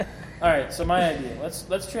All right, so my idea.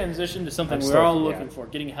 Let's transition to something I'm we're all still- looking yeah. for,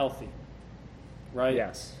 getting healthy. Right?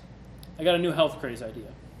 Yes. I got a new health craze idea.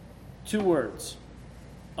 2 words.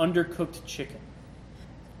 Undercooked chicken.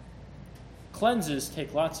 Cleanses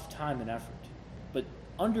take lots of time and effort, but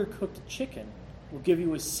undercooked chicken will give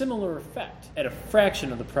you a similar effect at a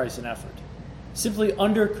fraction of the price and effort. Simply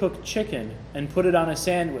undercook chicken and put it on a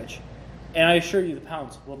sandwich, and I assure you the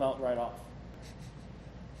pounds will melt right off.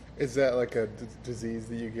 Is that like a disease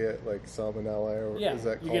that you get, like salmonella, or Yeah, is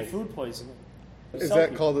that you called? get food poisoning. Is Sell that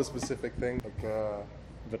people. called a specific thing? Like,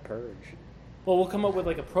 The Purge. Well, we'll come up with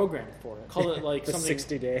like a program for it. Call it like The something.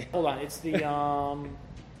 60-day. Hold on, it's the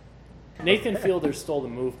Nathan Fielder stole the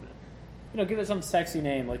movement. You know, give it some sexy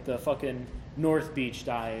name like the fucking North Beach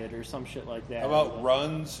diet or some shit like that. How about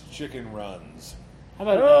runs, chicken runs? How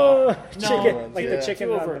about Oh, no, chicken, like yeah. the chicken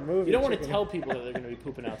too on over. the movie. You don't want to chicken. tell people that they're going to be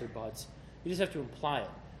pooping out their butts. You just have to imply it.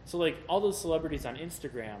 So, like, all those celebrities on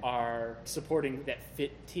Instagram are supporting that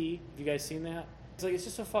fit tea. Have you guys seen that? It's like, it's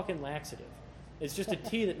just a fucking laxative. It's just a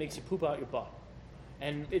tea that makes you poop out your butt.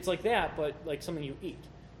 And it's like that, but like something you eat.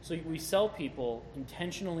 So we sell people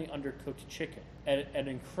intentionally undercooked chicken at an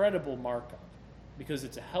incredible markup because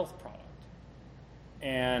it's a health product.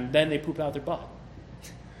 And then they poop out their butt.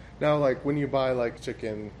 now, like when you buy like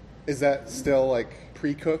chicken, is that still like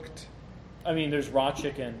pre-cooked? I mean, there's raw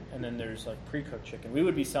chicken and then there's like pre-cooked chicken. We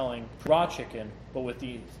would be selling raw chicken, but with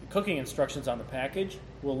the cooking instructions on the package,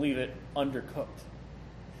 we'll leave it undercooked.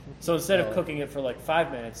 So instead of cooking it for like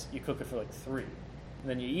 5 minutes, you cook it for like 3. And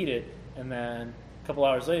then you eat it, and then a couple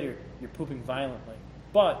hours later, you're pooping violently.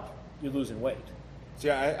 But you're losing weight. See,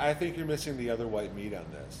 I think you're missing the other white meat on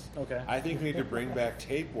this. Okay. I think we need to bring back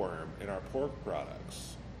tapeworm in our pork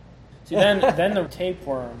products. See, then the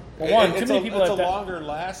tapeworm. Well, one, too many people it's have a longer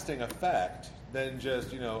lasting effect than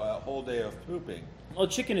just, a whole day of pooping. Well,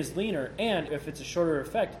 chicken is leaner, and if it's a shorter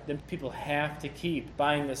effect, then people have to keep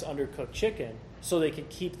buying this undercooked chicken so they can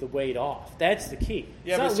keep the weight off. That's the key.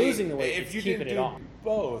 Yeah, it's but not see, losing the weight, if it's you keeping didn't it do off.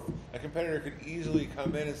 both, a competitor could easily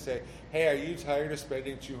come in and say, "Hey, are you tired of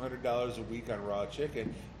spending $200 a week on raw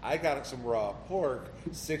chicken? I got some raw pork,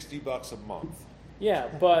 $60 a month." Yeah,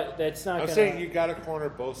 but that's not I'm going to... saying you got to corner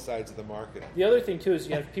both sides of the market. The other thing, too, is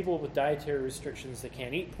you have people with dietary restrictions that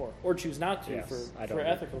can't eat pork or choose not to Yes, I for don't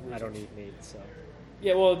ethical eat, reasons. I don't eat meat, so.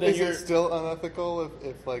 Yeah, well, then Is you're... it still unethical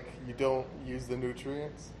if like you don't use the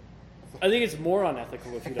nutrients? I think it's more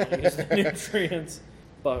unethical if you don't use the nutrients.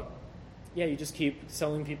 But, yeah, you just keep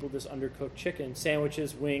selling people this undercooked chicken.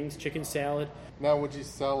 Sandwiches, wings, chicken salad. Now, would you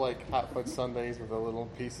sell like hot fudge sundaes with a little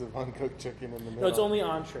piece of uncooked chicken in the middle? No, it's only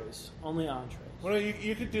entrees. Only entrees. Well,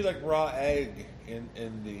 you could do like raw egg in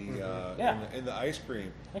the Yeah. in the ice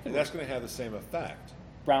cream, That could and that's going to have the same effect.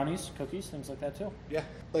 Brownies, cookies, things like that, too. Yeah.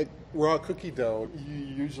 like raw cookie dough. You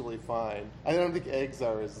usually find. I don't think eggs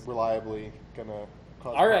are as reliably gonna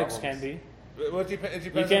cause Our problems. eggs can be. Well, it depends.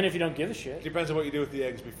 You can if you don't give a shit. Depends on what you do with the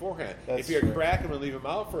eggs beforehand. That's if you true. crack them and leave them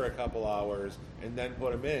out for a couple hours and then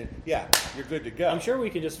put them in, yeah, you're good to go. I'm sure we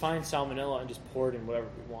could just find salmonella and just pour it in whatever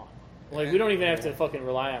we want. Like, we don't even have to fucking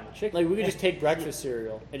rely on the chicken. Like, we could just take breakfast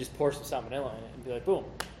cereal and just pour some salmonella in it and be like, boom.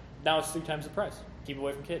 Now it's 3 times the price. Keep it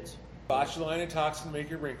away from kids. Botulinum toxin to make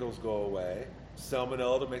your wrinkles go away.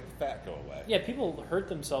 Salmonella to make the fat go away. Yeah, people hurt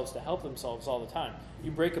themselves to help themselves all the time.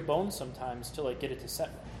 You break a bone sometimes to, like, get it to set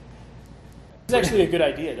right. It's actually a good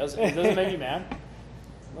idea, doesn't it? It doesn't make you mad.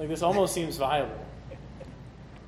 Like, this almost seems viable.